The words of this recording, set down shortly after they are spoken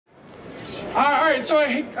All right, so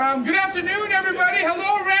good afternoon, everybody.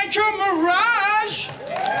 Hello, Rancho, Mirage.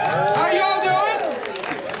 How y'all doing?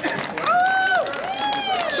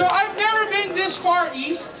 So I've never been this far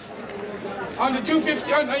east on the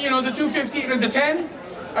 250, the 250 and the 10.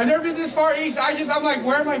 I've never been this far east. I'm like,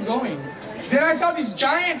 where am I going? Then I saw these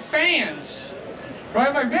giant fans. Right,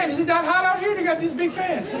 I'm like, man, is it that hot out here? They got these big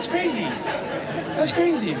fans. That's crazy. That's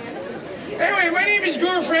crazy. Anyway, my name is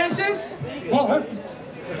Guru Francis. What?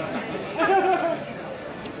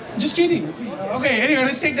 Just kidding. Okay, anyway,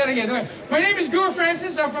 let's take that again. Okay. My name is Guru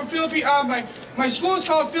Francis. I'm from my school is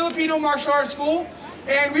called Filipino Martial Arts School,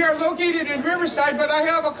 and we are located in Riverside, but I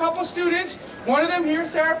have a couple students. One of them here,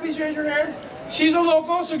 Sarah, please raise your hand. She's a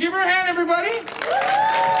local, so give her a hand, everybody.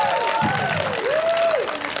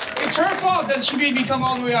 It's her fault that she made me come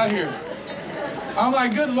all the way out here. I'm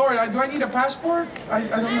like, good Lord, do I need a passport? I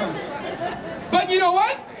don't know. But you know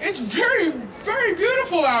what? It's very, very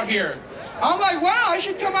beautiful out here. I'm like, wow, I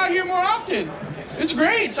should come out here more often. It's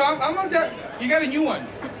great. So you got a new one.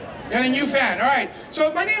 You got a new fan. All right.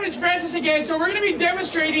 So my name is Francis again. So we're going to be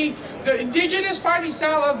demonstrating the indigenous fighting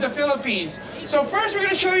style of the Philippines. So first we're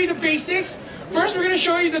going to show you the basics. First we're going to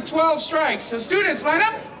show you the 12 strikes. So students, line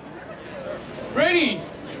up. Ready.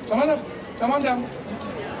 Come on up. Come on down.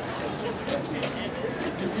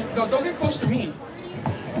 No, don't get close to me.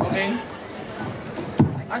 Okay?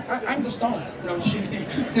 I'm the stone. No, I'm just kidding.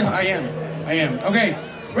 No, I am. Okay.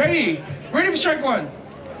 Ready? Ready for strike one.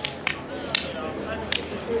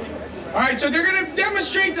 All right, so they're going to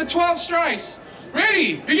demonstrate the 12 strikes.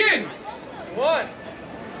 Ready? Begin. 1,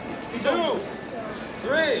 2,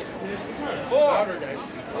 3, 4,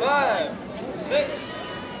 5, 6,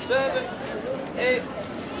 7, 8,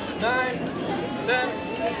 9, 10,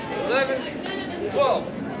 11, 12.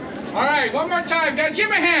 All right, one more time, guys. Give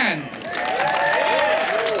him a hand.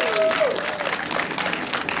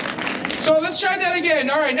 So let's try that again.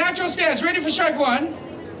 All right, natural stance. Ready for strike one.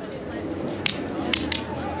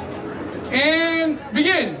 And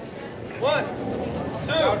begin. 1,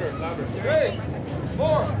 2, 3,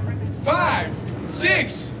 4, 5,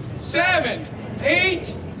 6, 7,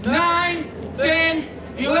 8, 9, 10,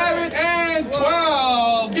 11, and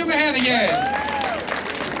 12. Give him a hand again.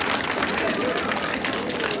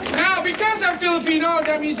 Now, because I'm Filipino,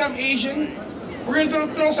 that means I'm Asian. We're going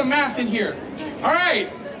to throw some math in here. All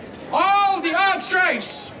right. All the odd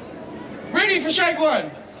strikes. Ready for strike one.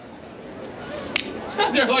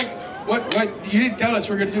 They're like, what? You didn't tell us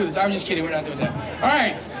we're going to do this. I'm just kidding. We're not doing that. All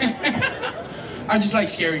right. I'm just like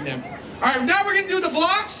scaring them. All right. Now we're going to do the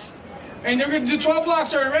blocks. And they're going to do 12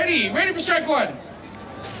 blocks. All right. Ready? Ready for strike one.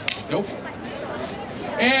 Nope.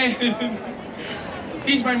 And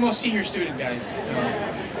he's my most senior student, guys.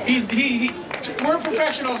 We're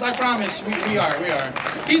professionals, I promise. We are.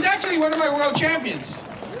 He's actually one of my world champions.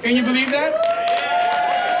 Can you believe that?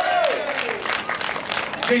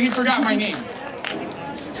 Then he forgot my name.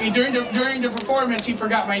 During the performance, he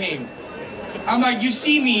forgot my name. I'm like, you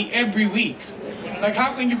see me every week. Like,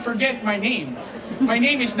 how can you forget my name? My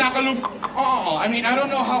name is Nakaluk. Oh, I mean, I don't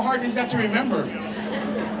know how hard is that to remember.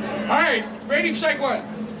 All right, ready for strike one.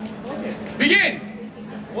 Begin.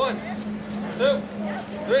 1, 2,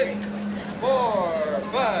 3, 4,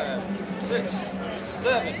 5, 6,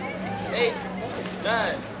 7, 8,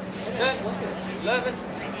 9, 10, 11,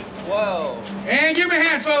 12. And give him a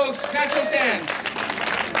hand, folks. Natural stance.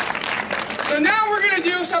 So now we're going to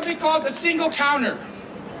do something called a single counter,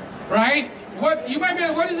 right? You might be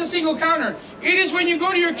like, what is a single counter? It is when you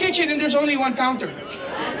go to your kitchen and there's only one counter,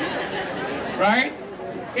 right?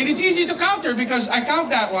 It is easy to counter because I count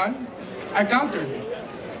that one. I countered,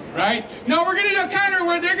 right? Now we're going to do a counter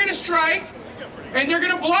where they're going to strike and they're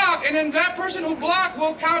going to block, and then that person who blocked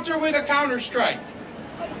will counter with a counter strike.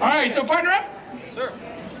 All right, so partner up. Sir.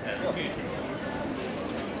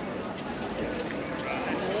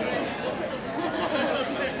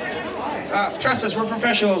 Trust us, we're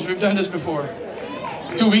professionals. We've done this before.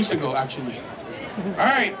 2 weeks ago, actually. All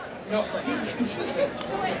right. No.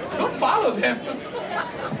 Don't follow them.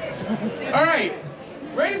 All right.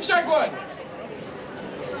 Ready for strike one.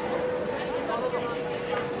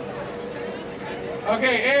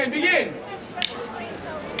 Okay, and begin.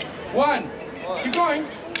 1. Keep going.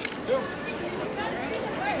 2.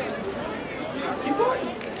 Keep going.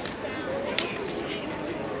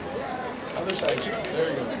 Other side. There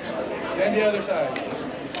you go. Then the other side.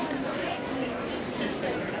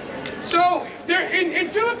 So, in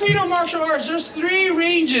Filipino martial arts, there's 3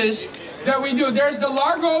 ranges that we do. There's the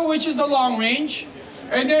largo, which is the long range.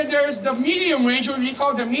 And then there's the medium range, which we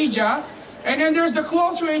call the media. And then there's the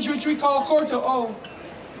close range, which we call corto. Oh,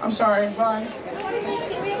 I'm sorry. Bye.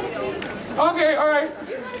 Okay, all right.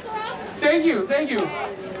 Thank you, thank you,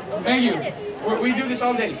 thank you. We do this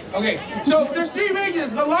all day. Okay, so there's 3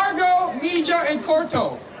 ranges: the largo, media, and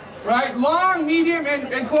corto. Right? Long, medium,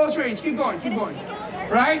 and close range. Keep going, keep going.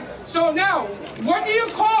 Right? So now, what do you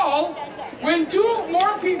call when two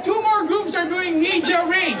more groups are doing media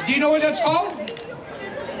range? Do you know what that's called?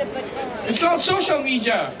 It's called social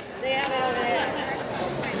media.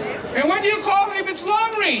 And what do you call it if it's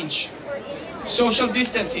long range? Social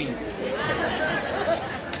distancing.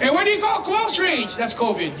 And what do you call close range? That's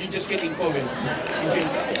COVID. You're just getting COVID.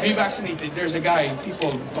 Okay. Be vaccinated. There's a guy,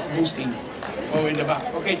 people boosting. Oh, in the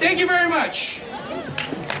back. Okay, thank you very much.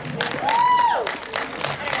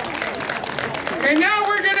 And now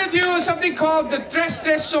we're gonna do something called the tres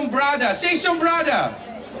sombrada. Say sombrada.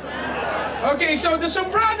 Okay, so the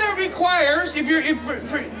sombrada requires,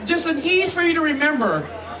 just an ease for you to remember,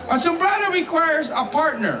 a sombrada requires a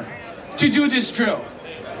partner to do this drill.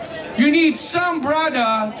 You need some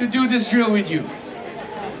brada to do this drill with you.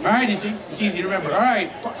 All right, easy. It's easy to remember. All right,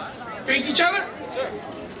 face each other.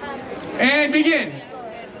 And begin.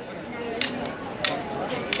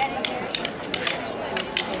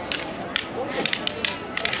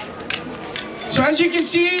 So as you can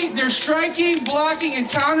see, they're striking, blocking, and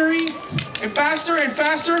countering, and faster and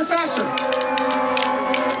faster and faster.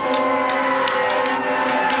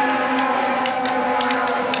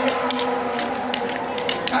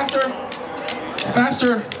 Faster,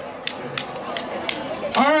 faster.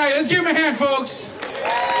 All right, let's give him a hand, folks.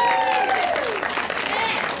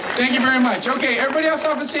 Thank you very much. Okay, everybody else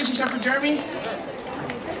off the stage except for Jeremy.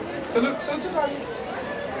 Salute, salute to the audience.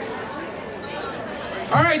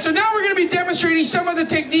 All right, so now we're going to be demonstrating some of the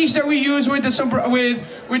techniques that we use with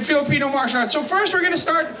Filipino martial arts. So first, we're going to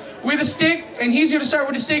start with a stick, and he's going to start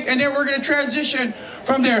with a stick, and then we're going to transition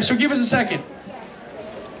from there. So give us a second.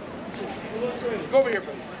 Go over here,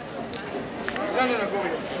 please. No, go over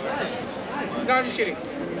here. No, I'm just kidding.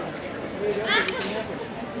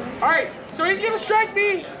 All right, so he's going to strike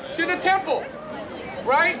me to the temple,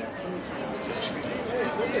 right?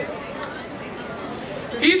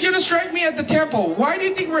 He's going to strike me at the temple. Why do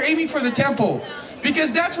you think we're aiming for the temple?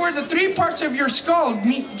 Because that's where the 3 parts of your skull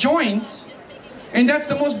meet joints, and that's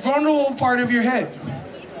the most vulnerable part of your head.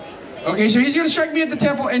 Okay, so he's going to strike me at the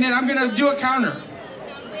temple, and then I'm going to do a counter.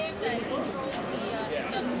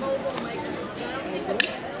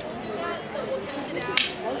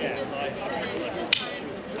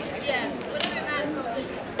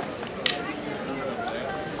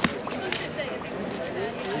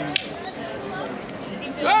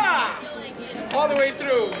 Ah! All the way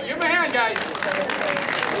through. Give him a hand, guys.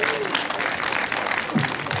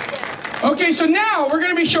 Okay, so now we're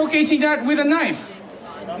going to be showcasing that with a knife.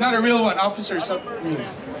 Not a real one, officer.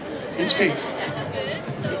 It's fake.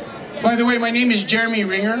 By the way, my name is Jeremy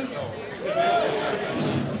Ringer.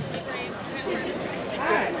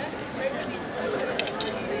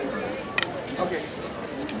 Okay.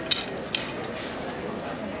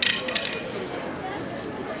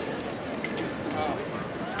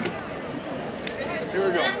 Here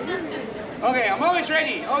we go. Okay, I'm always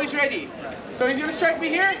ready, always ready. So he's gonna strike me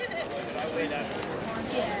here.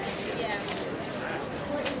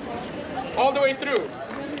 All the way through.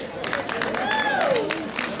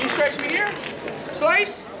 He strikes me here.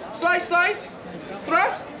 Slice, slice, slice.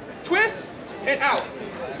 Thrust, twist, and out.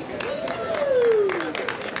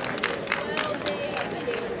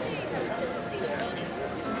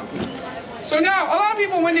 So now, a lot of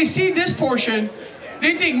people, when they see this portion,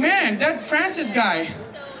 they think, man, that Francis guy,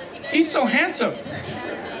 he's so handsome.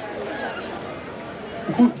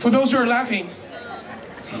 For those who are laughing.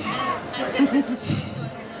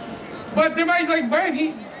 But they might be like, man,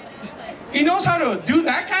 he knows how to do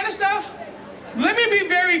that kind of stuff? Let me be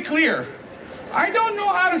very clear. I don't know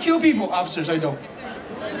how to kill people, officers, I don't.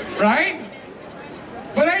 Right?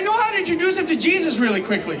 But I know how to introduce them to Jesus really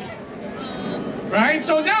quickly. Right?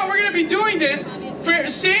 So now we're going to be doing this.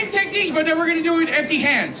 Same techniques, but then we're going to do it with empty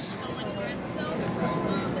hands.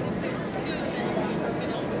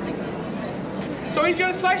 So he's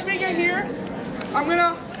going to slice me again here. I'm going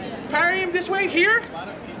to parry him this way here.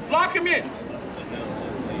 Lock him in.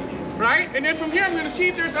 Right? And then from here, I'm going to see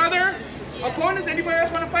if there's other opponents. Anybody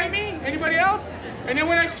else want to fight me? Anybody else? And then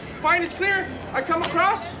when I find it's clear, I come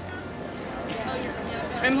across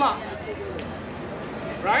and lock.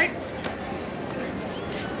 Right?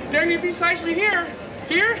 Then if he sliced me here,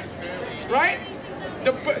 right?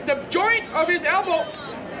 The joint of his elbow,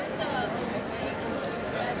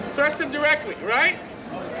 thrust him directly, right?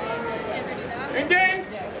 And then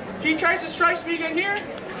he tries to strike me again here.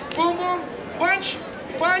 Boom, boom, punch,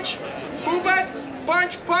 punch, boom, butt,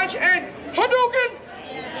 punch, punch, and Hadouken!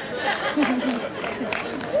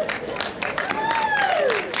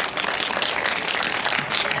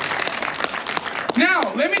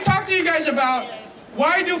 guys about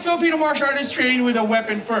why do Filipino martial artists train with a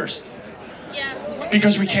weapon first?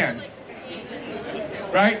 Because we can.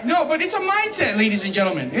 Right? No, but it's a mindset, ladies and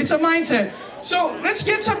gentlemen. It's a mindset. So let's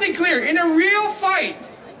get something clear. In a real fight,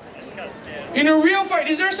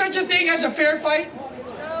 is there such a thing as a fair fight?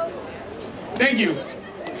 Thank you.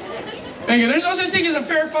 Thank you. There's no such thing as a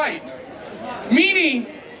fair fight. Meaning,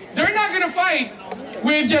 they're not going to fight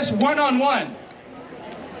with just one-on-one.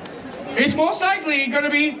 It's most likely going to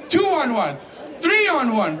be 2-on-1,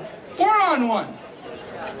 3-on-1, 4-on-1.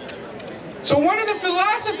 So one of the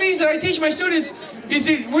philosophies that I teach my students is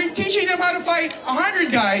that we're teaching them how to fight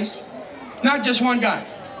 100 guys, not just one guy.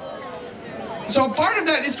 So part of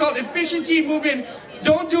that is called efficiency movement.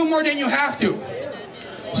 Don't do more than you have to.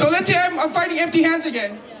 So let's say I'm fighting empty hands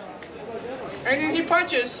again, and then he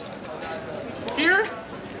punches. Here,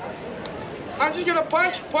 I'm just gonna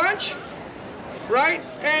punch, right,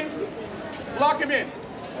 and lock him in.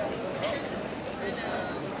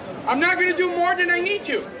 I'm not gonna do more than I need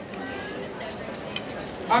to.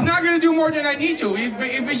 I'm not gonna do more than I need to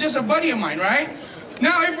if he's just a buddy of mine, right?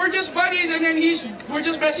 Now, if we're just buddies and then we're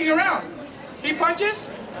just messing around. He punches,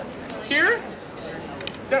 here,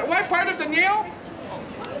 that white part of the nail,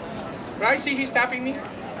 right? See, he's tapping me,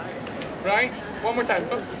 right? One more time.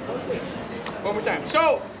 One more time.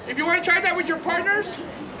 So, if you want to try that with your partners,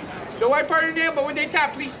 the white part of the nail, but when they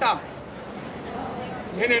tap, please stop.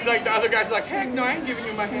 And then like the other guy's like, heck no, I ain't giving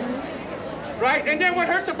you my hand. Right? And then what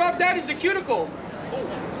hurts above that is the cuticle.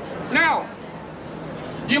 Now,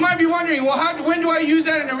 you might be wondering, well, when do I use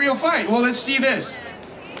that in a real fight? Well, let's see this.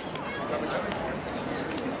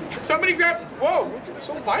 Somebody grab, whoa, it's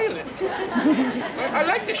so violent. I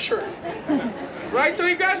like this shirt. Right? So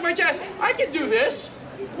he grabs my chest. I can do this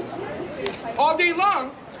all day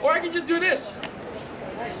long, or I can just do this.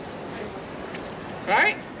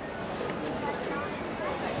 Right?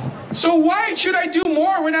 So why should I do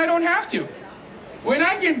more when I don't have to? When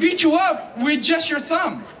I can beat you up with just your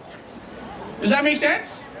thumb. Does that make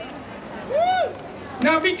sense?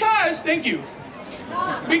 Now thank you.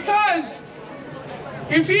 Because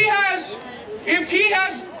if he has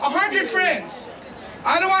 100 friends,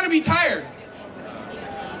 I don't want to be tired.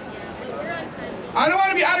 I don't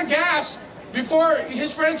want to be out of gas before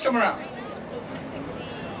his friends come around.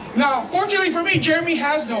 Now, fortunately for me, Jeremy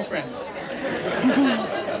has no friends.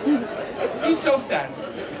 He's so sad.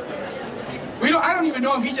 I don't even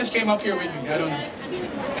know if he just came up here with me. I don't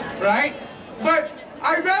know. Right? But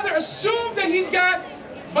I'd rather assume that he's got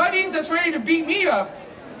buddies that's ready to beat me up.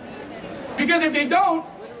 Because if they don't,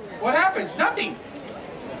 what happens? Nothing.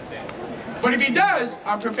 But if he does,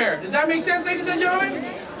 I'm prepared. Does that make sense, ladies and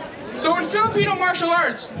gentlemen? So in Filipino martial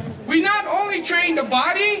arts, we not only train the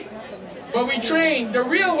body, but we train the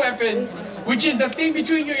real weapon, which is the thing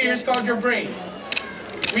between your ears called your brain.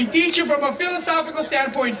 We teach you from a philosophical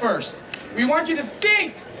standpoint first. We want you to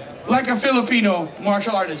think like a Filipino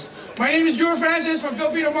martial artist. My name is Guru Francis from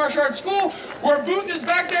Filipino Martial Arts School. Our booth is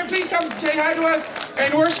back there. Please come say hi to us.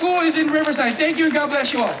 And our school is in Riverside. Thank you and God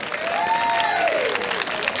bless you all.